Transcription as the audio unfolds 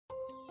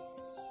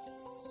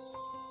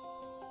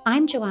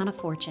I'm Joanna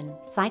Fortune,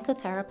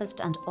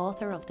 psychotherapist and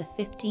author of the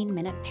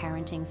 15-Minute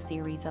Parenting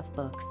series of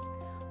books.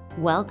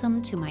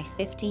 Welcome to my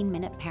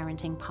 15-Minute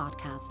Parenting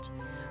podcast,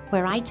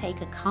 where I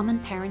take a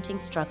common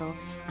parenting struggle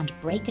and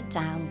break it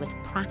down with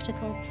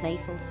practical,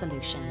 playful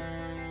solutions.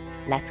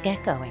 Let's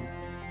get going.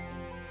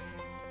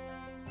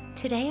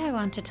 Today I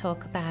want to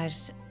talk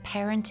about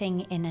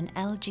parenting in an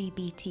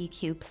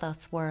LGBTQ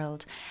plus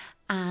world.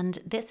 And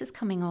this is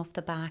coming off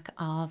the back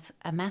of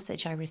a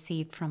message I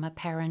received from a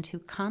parent who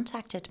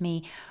contacted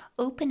me,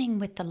 opening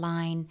with the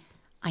line,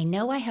 "I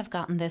know I have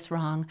gotten this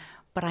wrong,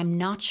 but I'm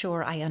not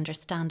sure I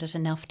understand it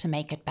enough to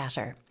make it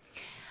better."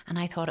 And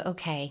I thought,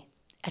 okay,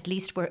 at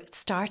least we're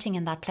starting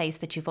in that place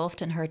that you've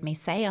often heard me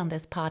say on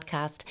this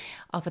podcast,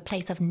 of a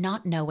place of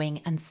not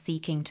knowing and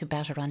seeking to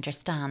better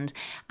understand.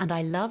 And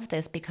I love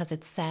this because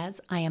it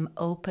says I am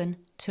open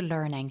to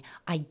learning.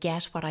 I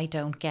get what I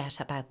don't get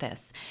about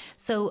this.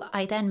 So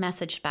I then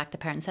messaged back the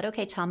parent and said,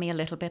 okay, tell me a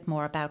little bit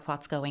more about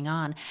what's going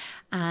on.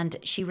 And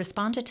she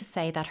responded to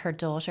say that her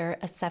daughter,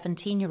 a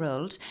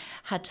 17-year-old,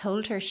 had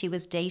told her she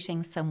was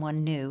dating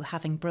someone new,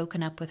 having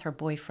broken up with her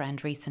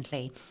boyfriend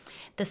recently.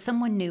 The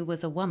someone new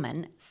was a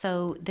woman,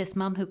 so this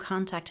mum who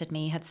contacted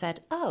me had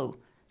said, "Oh,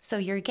 so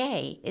you're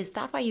gay? Is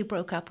that why you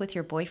broke up with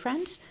your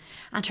boyfriend?"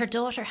 And her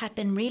daughter had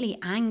been really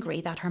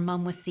angry that her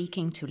mum was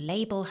seeking to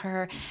label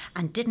her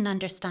and didn't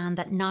understand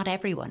that not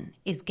everyone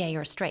is gay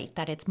or straight,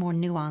 that it's more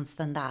nuanced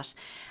than that.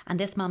 And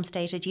this mum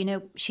stated,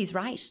 she's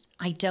right.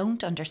 I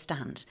don't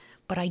understand,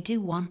 but I do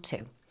want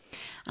to.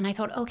 And I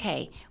thought,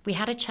 okay, we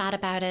had a chat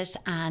about it.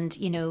 And,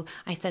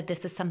 I said,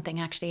 this is something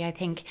actually I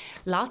think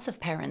lots of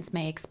parents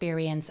may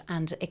experience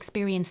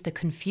the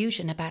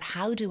confusion about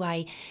how do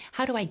I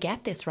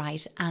get this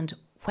right? And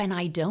when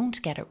I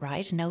don't get it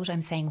right, note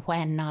I'm saying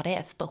when, not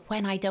if, but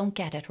when I don't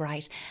get it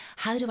right,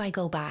 how do I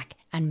go back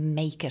and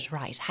make it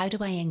right? How do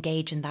I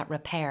engage in that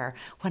repair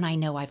when I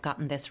know I've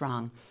gotten this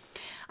wrong?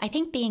 I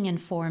think being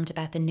informed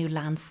about the new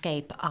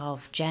landscape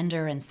of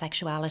gender and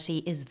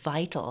sexuality is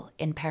vital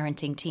in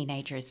parenting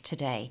teenagers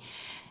today.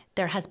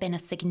 There has been a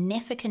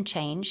significant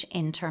change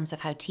in terms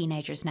of how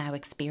teenagers now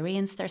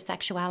experience their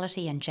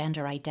sexuality and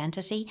gender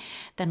identity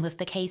than was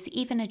the case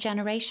even a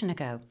generation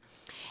ago.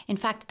 In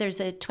fact, there's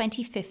a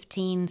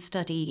 2015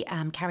 study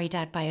carried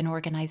out by an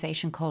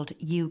organisation called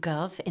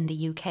YouGov in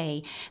the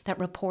UK that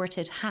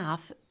reported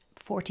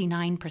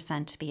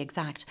 49% to be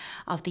exact,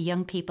 of the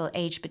young people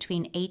aged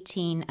between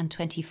 18 and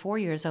 24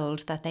 years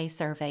old that they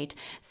surveyed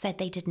said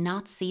they did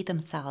not see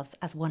themselves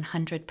as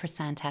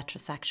 100%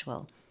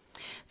 heterosexual.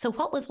 So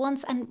what was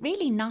once, and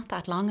really not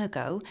that long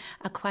ago,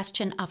 a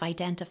question of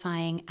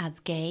identifying as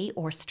gay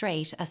or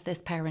straight, as this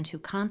parent who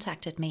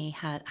contacted me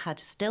had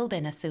still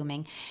been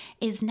assuming,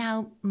 is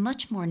now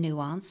much more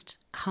nuanced,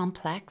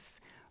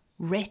 complex,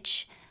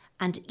 rich,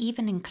 and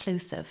even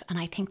inclusive. And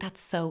I think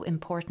that's so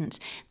important,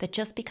 that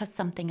just because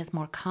something is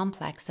more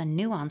complex and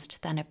nuanced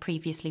than it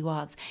previously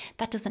was,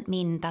 that doesn't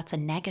mean that's a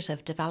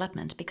negative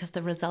development, because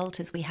the result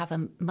is we have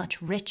a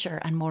much richer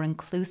and more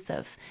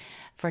inclusive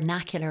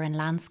vernacular and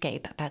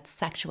landscape about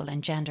sexual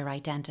and gender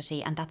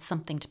identity, and that's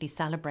something to be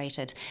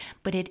celebrated.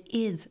 But it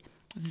is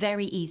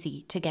very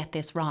easy to get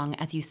this wrong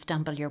as you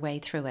stumble your way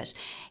through it.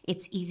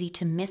 It's easy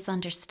to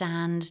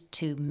misunderstand,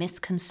 to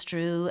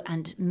misconstrue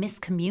and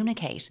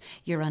miscommunicate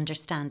your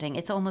understanding.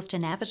 It's almost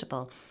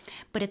inevitable.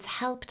 But it's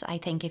helped, I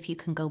think, if you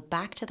can go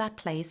back to that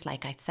place,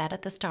 like I said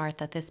at the start,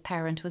 that this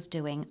parent was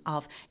doing,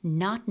 of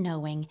not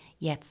knowing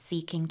yet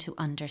seeking to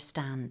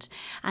understand.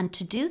 And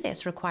to do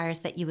this requires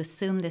that you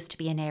assume this to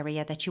be an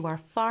area that you are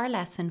far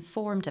less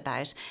informed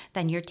about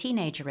than your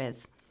teenager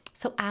is.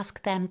 So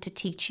ask them to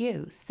teach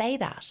you. Say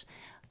that.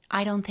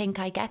 I don't think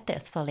I get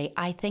this fully.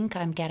 I think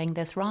I'm getting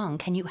this wrong.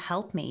 Can you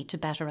help me to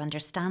better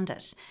understand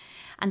it?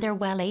 And they're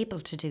well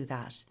able to do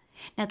that.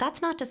 Now,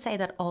 that's not to say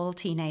that all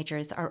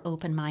teenagers are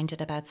open-minded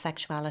about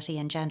sexuality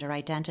and gender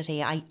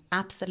identity. I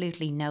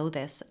absolutely know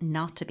this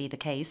not to be the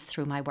case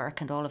through my work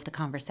and all of the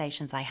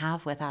conversations I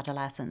have with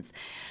adolescents.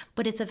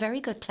 But it's a very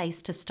good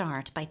place to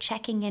start by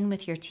checking in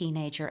with your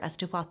teenager as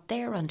to what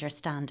their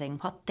understanding,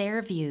 what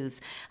their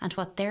views, and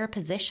what their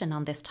position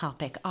on this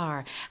topic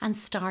are, and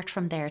start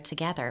from there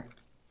together.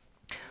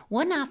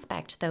 One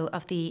aspect, though,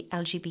 of the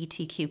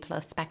LGBTQ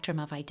plus spectrum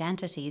of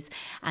identities,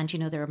 and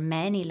there are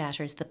many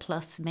letters, the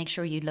plus, make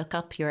sure you look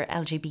up your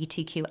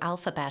LGBTQ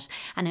alphabet.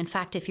 And in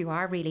fact, if you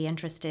are really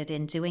interested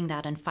in doing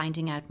that and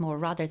finding out more,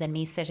 rather than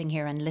me sitting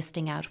here and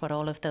listing out what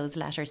all of those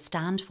letters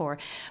stand for,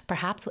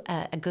 perhaps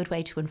a good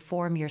way to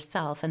inform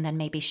yourself and then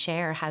maybe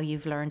share how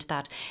you've learned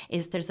that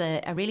is there's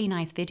a really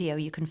nice video.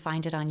 You can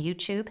find it on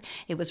YouTube.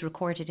 It was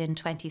recorded in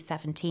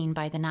 2017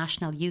 by the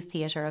National Youth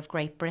Theatre of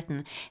Great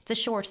Britain. It's a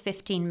short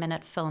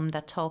 15-minute film film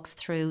that talks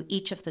through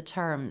each of the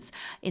terms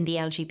in the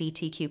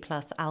LGBTQ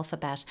plus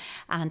alphabet.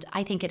 And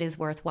I think it is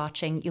worth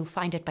watching. You'll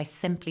find it by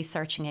simply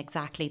searching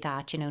exactly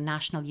that,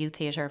 National Youth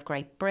Theatre of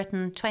Great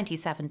Britain,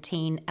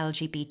 2017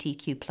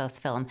 LGBTQ plus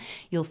film.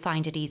 You'll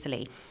find it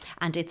easily.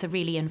 And it's a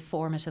really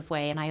informative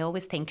way. And I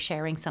always think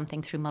sharing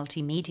something through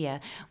multimedia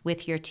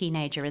with your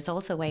teenager is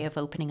also a way of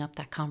opening up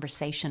that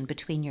conversation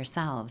between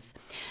yourselves.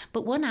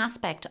 But one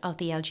aspect of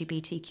the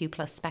LGBTQ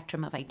plus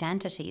spectrum of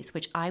identities,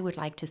 which I would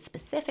like to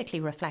specifically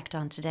reflect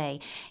on today,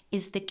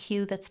 is the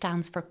Q that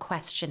stands for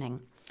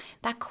questioning.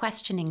 That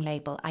questioning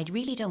label, I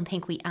really don't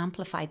think we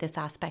amplify this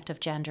aspect of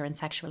gender and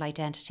sexual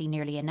identity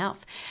nearly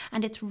enough.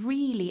 And it's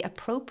really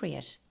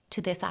appropriate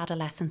to this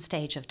adolescent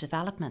stage of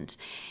development.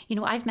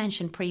 I've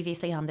mentioned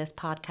previously on this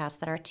podcast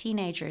that our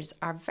teenagers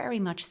are very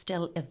much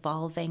still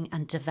evolving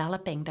and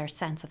developing their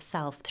sense of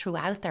self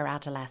throughout their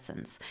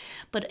adolescence.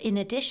 But in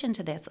addition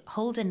to this,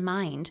 hold in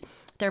mind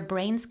their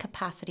brain's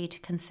capacity to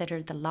consider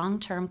the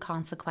long-term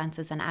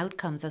consequences and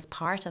outcomes as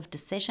part of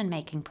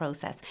decision-making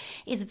process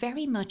is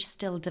very much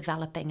still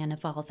developing and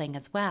evolving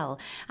as well.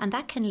 And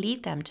that can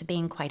lead them to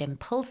being quite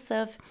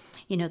impulsive.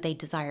 They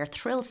desire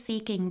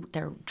thrill-seeking,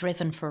 they're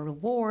driven for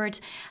reward,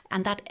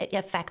 and that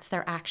affects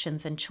their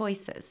actions and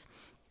choices.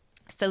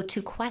 So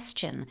to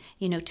question,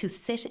 to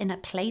sit in a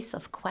place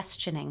of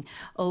questioning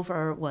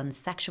over one's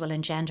sexual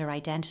and gender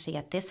identity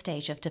at this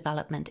stage of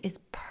development is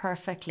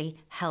perfectly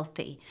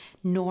healthy,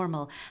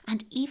 normal,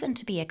 and even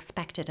to be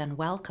expected and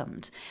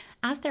welcomed.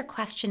 As they're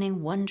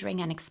questioning, wondering,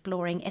 and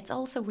exploring, it's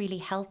also really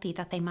healthy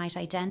that they might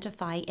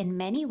identify in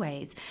many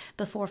ways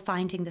before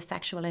finding the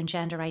sexual and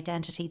gender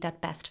identity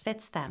that best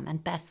fits them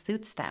and best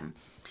suits them.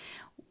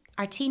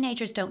 Our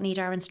teenagers don't need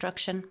our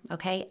instruction,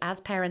 okay? As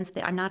parents,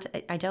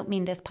 I don't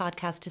mean this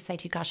podcast to say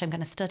to you, gosh, I'm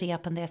going to study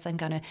up on this, I'm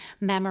going to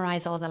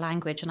memorize all the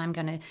language, and I'm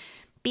going to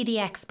be the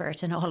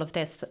expert in all of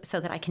this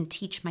so that I can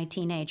teach my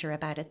teenager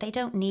about it. They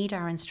don't need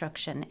our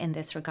instruction in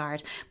this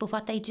regard, but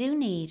what they do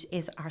need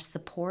is our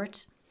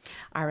support,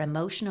 our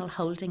emotional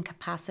holding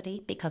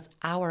capacity, because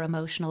our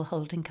emotional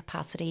holding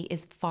capacity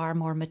is far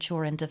more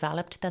mature and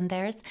developed than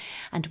theirs,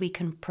 and we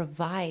can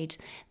provide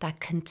that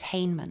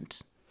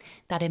containment,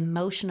 that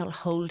emotional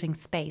holding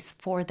space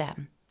for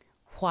them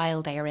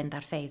while they are in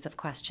that phase of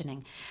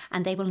questioning.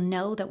 And they will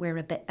know that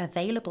we're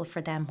available for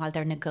them while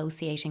they're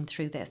negotiating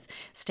through this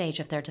stage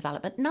of their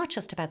development, not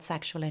just about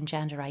sexual and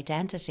gender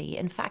identity.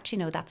 In fact,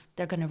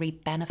 they're going to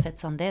reap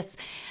benefits on this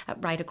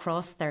right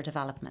across their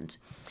development.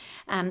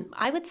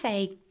 I would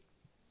say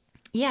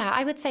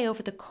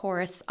over the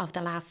course of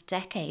the last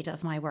decade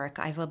of my work,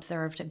 I've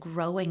observed a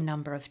growing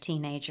number of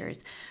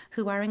teenagers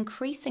who are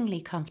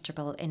increasingly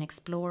comfortable in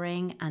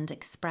exploring and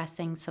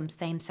expressing some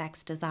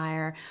same-sex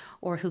desire,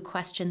 or who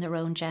question their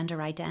own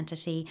gender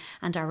identity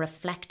and are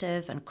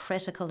reflective and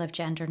critical of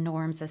gender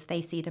norms as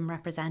they see them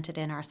represented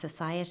in our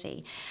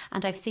society.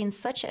 And I've seen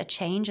such a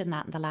change in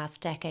that in the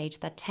last decade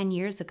that 10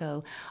 years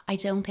ago, I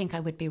don't think I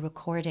would be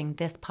recording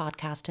this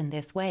podcast in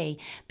this way,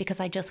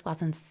 because I just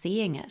wasn't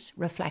seeing it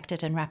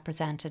reflected and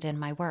represented in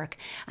my work.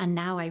 And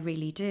now I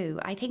really do.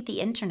 I think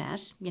the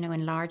internet,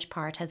 in large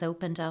part, has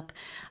opened up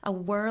a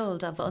world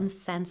of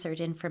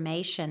uncensored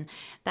information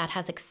that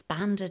has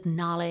expanded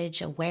knowledge,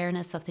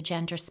 awareness of the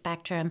gender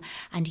spectrum,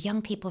 and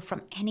young people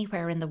from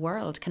anywhere in the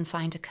world can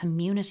find a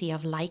community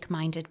of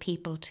like-minded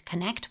people to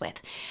connect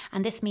with.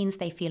 And this means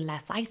they feel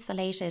less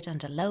isolated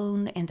and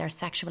alone in their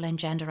sexual and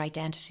gender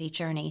identity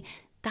journey.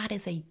 That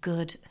is a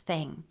good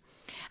thing.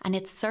 And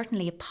it's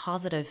certainly a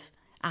positive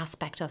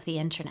aspect of the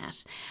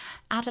internet.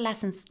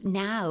 Adolescents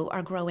now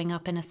are growing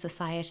up in a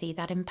society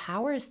that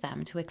empowers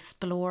them to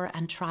explore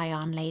and try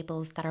on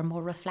labels that are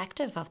more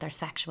reflective of their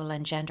sexual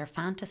and gender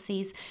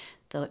fantasies,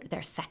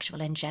 their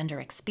sexual and gender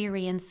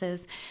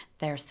experiences,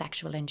 their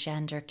sexual and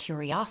gender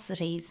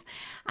curiosities,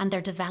 and their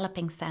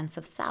developing sense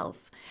of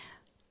self.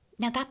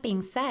 Now, that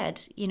being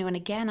said, and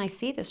again, I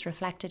see this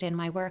reflected in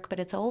my work,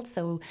 but it's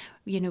also,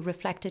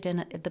 reflected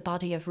in the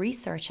body of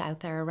research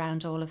out there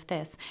around all of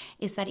this,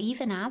 is that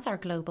even as our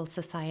global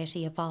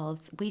society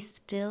evolves, we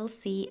still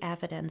see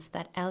evidence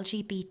that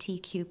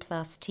LGBTQ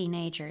plus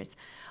teenagers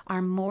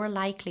are more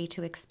likely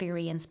to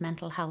experience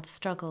mental health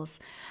struggles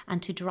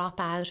and to drop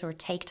out or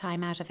take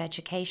time out of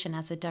education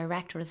as a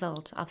direct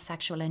result of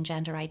sexual and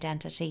gender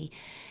identity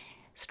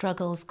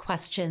struggles,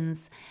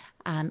 questions,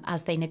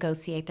 as they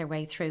negotiate their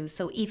way through.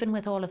 So even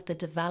with all of the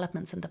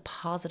developments and the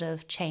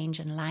positive change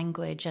in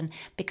language and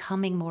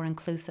becoming more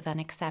inclusive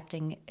and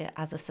accepting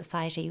as a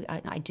society,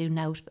 I do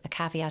note a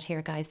caveat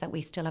here, guys, that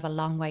we still have a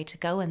long way to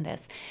go in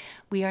this.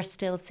 We are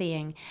still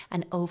seeing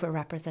an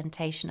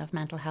overrepresentation of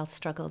mental health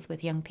struggles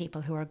with young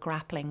people who are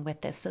grappling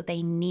with this. So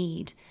they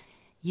need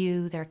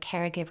you, their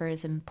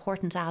caregivers,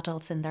 important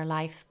adults in their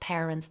life,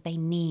 parents, they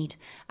need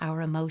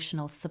our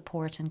emotional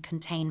support and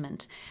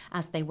containment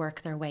as they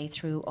work their way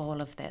through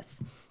all of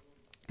this.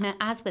 Now,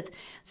 as with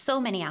so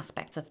many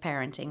aspects of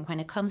parenting, when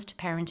it comes to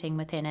parenting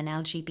within an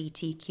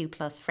LGBTQ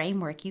plus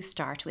framework, you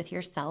start with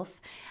yourself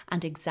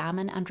and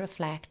examine and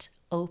reflect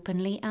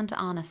openly and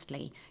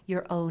honestly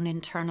your own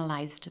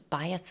internalized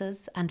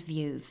biases and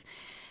views.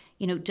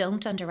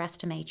 Don't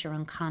underestimate your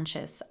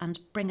unconscious and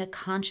bring a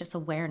conscious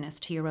awareness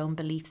to your own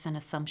beliefs and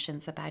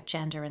assumptions about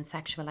gender and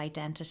sexual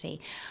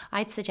identity.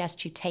 I'd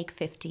suggest you take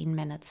 15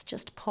 minutes,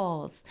 just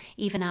pause,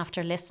 even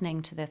after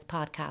listening to this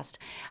podcast,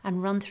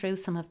 and run through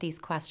some of these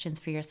questions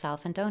for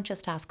yourself. And don't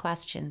just ask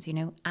questions,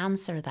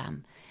 answer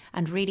them,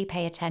 and really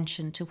pay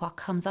attention to what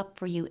comes up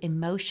for you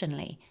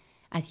emotionally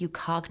as you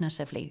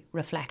cognitively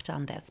reflect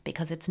on this,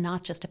 because it's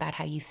not just about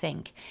how you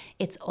think,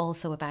 it's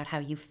also about how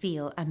you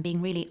feel, and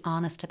being really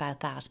honest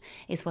about that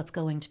is what's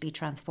going to be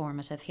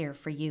transformative here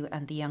for you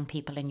and the young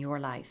people in your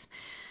life.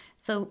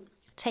 So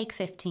take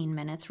 15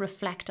 minutes,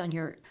 reflect on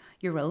your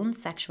own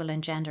sexual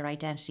and gender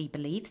identity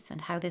beliefs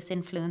and how this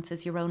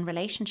influences your own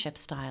relationship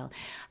style.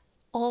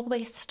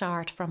 Always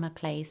start from a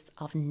place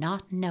of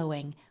not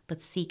knowing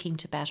but seeking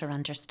to better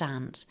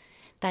understand.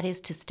 That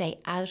is to stay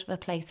out of a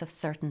place of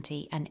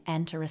certainty and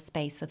enter a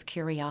space of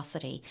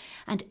curiosity,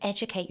 and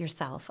educate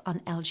yourself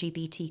on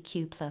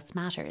LGBTQ plus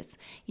matters.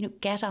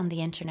 Get on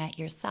the internet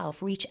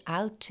yourself, reach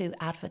out to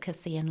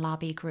advocacy and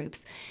lobby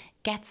groups,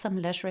 get some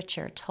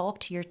literature, talk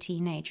to your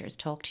teenagers,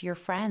 talk to your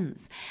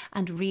friends,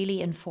 and really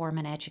inform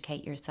and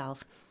educate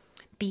yourself.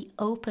 Be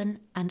open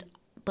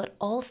but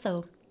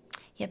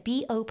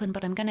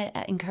I'm going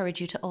to encourage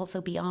you to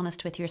also be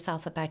honest with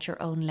yourself about your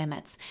own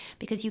limits,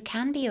 because you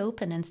can be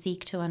open and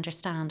seek to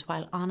understand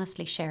while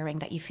honestly sharing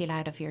that you feel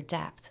out of your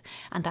depth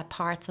and that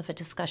parts of a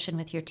discussion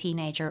with your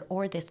teenager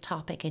or this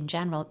topic in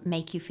general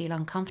make you feel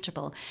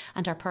uncomfortable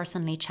and are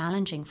personally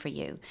challenging for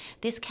you.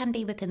 This can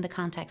be within the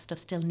context of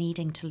still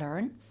needing to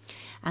learn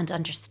and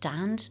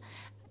understand,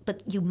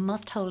 but you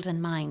must hold in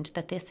mind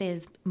that this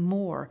is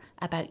more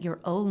about your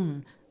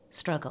own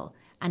struggle,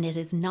 and it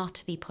is not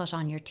to be put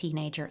on your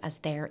teenager as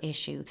their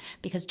issue,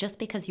 because just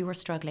because you are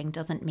struggling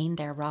doesn't mean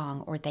they're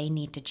wrong or they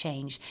need to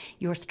change.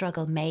 Your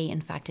struggle may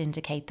in fact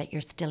indicate that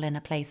you're still in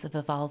a place of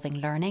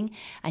evolving learning,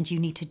 and you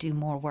need to do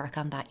more work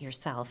on that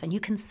yourself. And you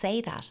can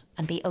say that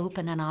and be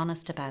open and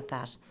honest about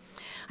that.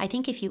 I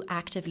think if you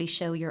actively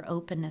show your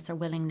openness or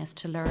willingness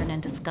to learn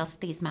and discuss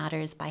these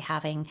matters by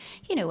having,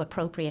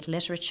 appropriate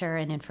literature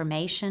and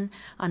information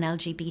on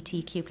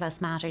LGBTQ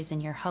plus matters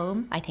in your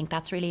home, I think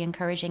that's really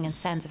encouraging and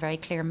sends a very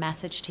clear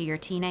message to your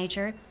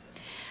teenager.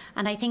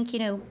 And I think,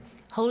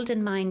 hold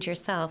in mind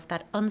yourself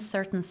that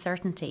uncertain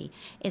certainty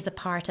is a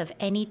part of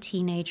any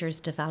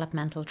teenager's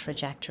developmental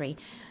trajectory.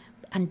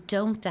 And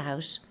don't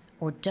doubt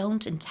or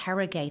don't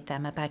interrogate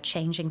them about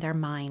changing their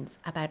minds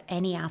about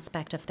any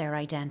aspect of their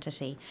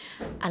identity.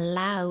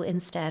 Allow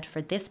instead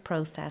for this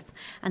process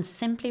and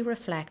simply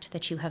reflect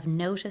that you have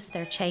noticed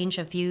their change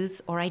of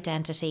views or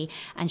identity,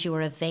 and you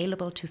are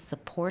available to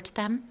support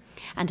them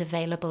and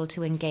available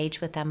to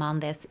engage with them on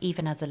this,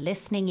 even as a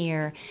listening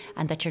ear,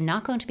 and that you're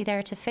not going to be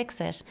there to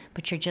fix it,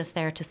 but you're just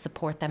there to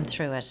support them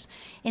through it.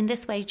 In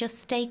this way, just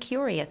stay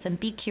curious and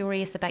be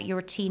curious about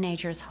your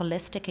teenager's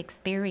holistic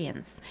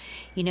experience.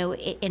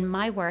 In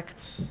my work,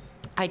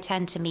 I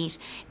tend to meet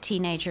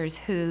teenagers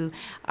who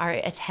are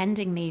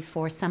attending me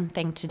for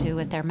something to do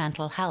with their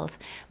mental health,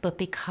 but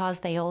because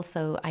they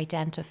also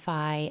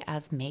identify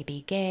as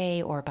maybe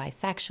gay or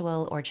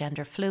bisexual or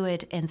gender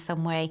fluid in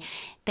some way,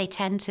 they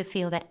tend to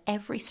feel that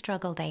every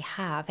struggle they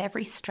have,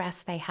 every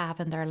stress they have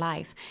in their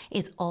life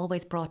is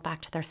always brought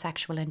back to their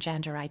sexual and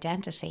gender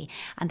identity.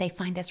 And they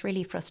find this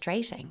really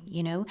frustrating,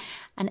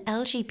 An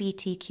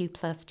LGBTQ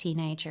plus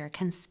teenager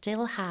can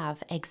still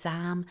have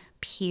exam,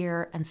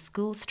 peer and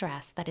school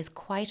stress that is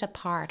quite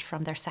apart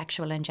from their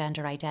sexual and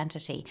gender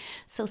identity.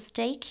 So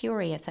stay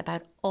curious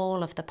about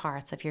all of the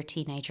parts of your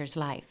teenager's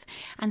life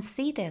and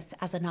see this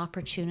as an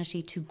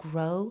opportunity to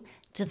grow,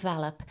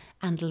 develop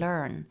and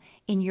learn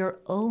in your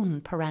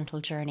own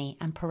parental journey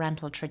and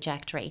parental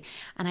trajectory.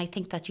 And I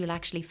think that you'll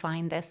actually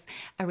find this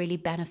a really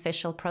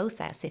beneficial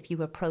process if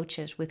you approach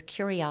it with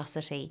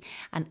curiosity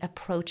and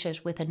approach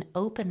it with an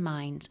open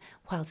mind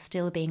while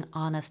still being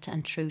honest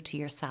and true to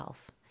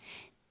yourself.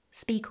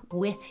 Speak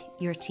with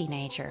your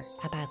teenager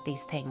about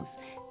these things.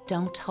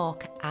 Don't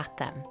talk at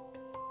them.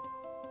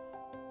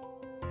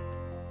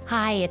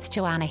 Hi, it's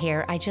Joanna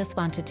here. I just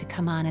wanted to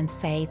come on and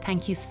say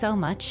thank you so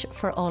much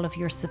for all of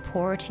your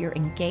support, your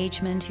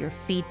engagement, your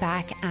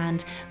feedback,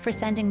 and for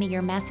sending me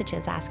your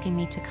messages asking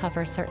me to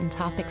cover certain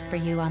topics for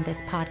you on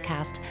this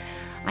podcast.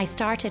 I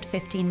started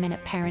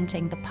 15-Minute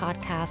Parenting, the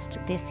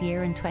podcast, this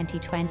year in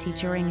 2020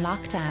 during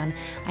lockdown.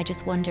 I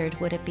just wondered,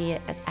 would it be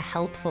a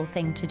helpful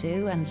thing to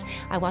do? And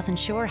I wasn't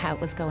sure how it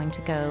was going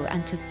to go.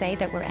 And to say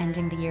that we're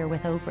ending the year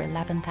with over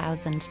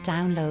 11,000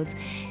 downloads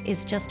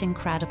is just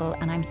incredible.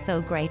 And I'm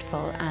so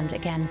grateful. And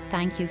again,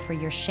 thank you for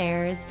your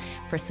shares,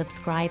 for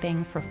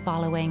subscribing, for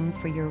following,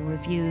 for your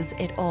reviews.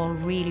 It all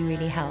really,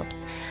 really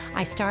helps.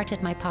 I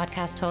started my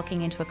podcast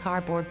talking into a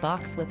cardboard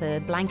box with a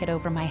blanket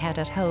over my head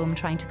at home,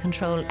 trying to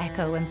control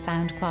echo and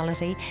sound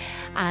quality,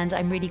 and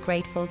I'm really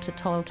grateful to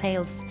Tall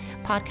Tales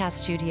Podcast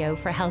Studio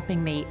for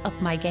helping me up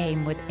my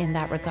game in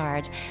that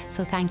regard.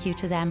 So thank you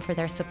to them for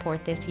their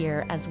support this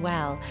year as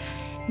well.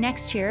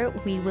 Next year,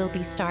 we will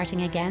be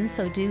starting again,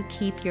 so do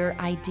keep your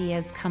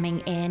ideas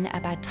coming in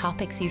about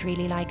topics you'd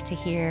really like to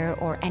hear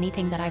or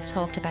anything that I've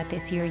talked about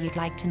this year you'd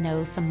like to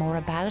know some more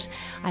about.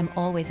 I'm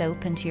always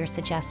open to your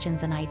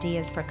suggestions and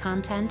ideas for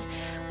content.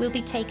 We'll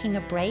be taking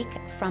a break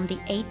from the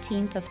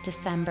 18th of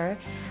December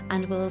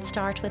and we'll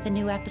start with a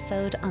new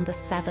episode on the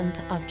 7th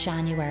of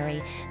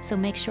January. So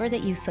make sure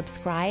that you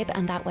subscribe,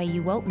 and that way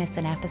you won't miss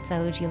an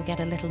episode. You'll get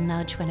a little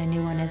nudge when a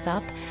new one is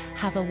up.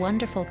 Have a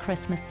wonderful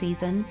Christmas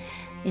season.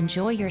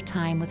 Enjoy your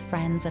time with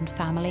friends and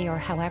family, or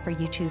however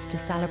you choose to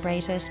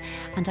celebrate it,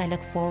 and I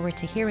look forward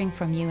to hearing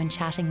from you and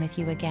chatting with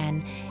you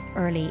again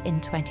early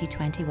in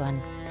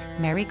 2021.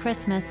 Merry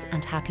Christmas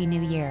and Happy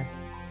New Year.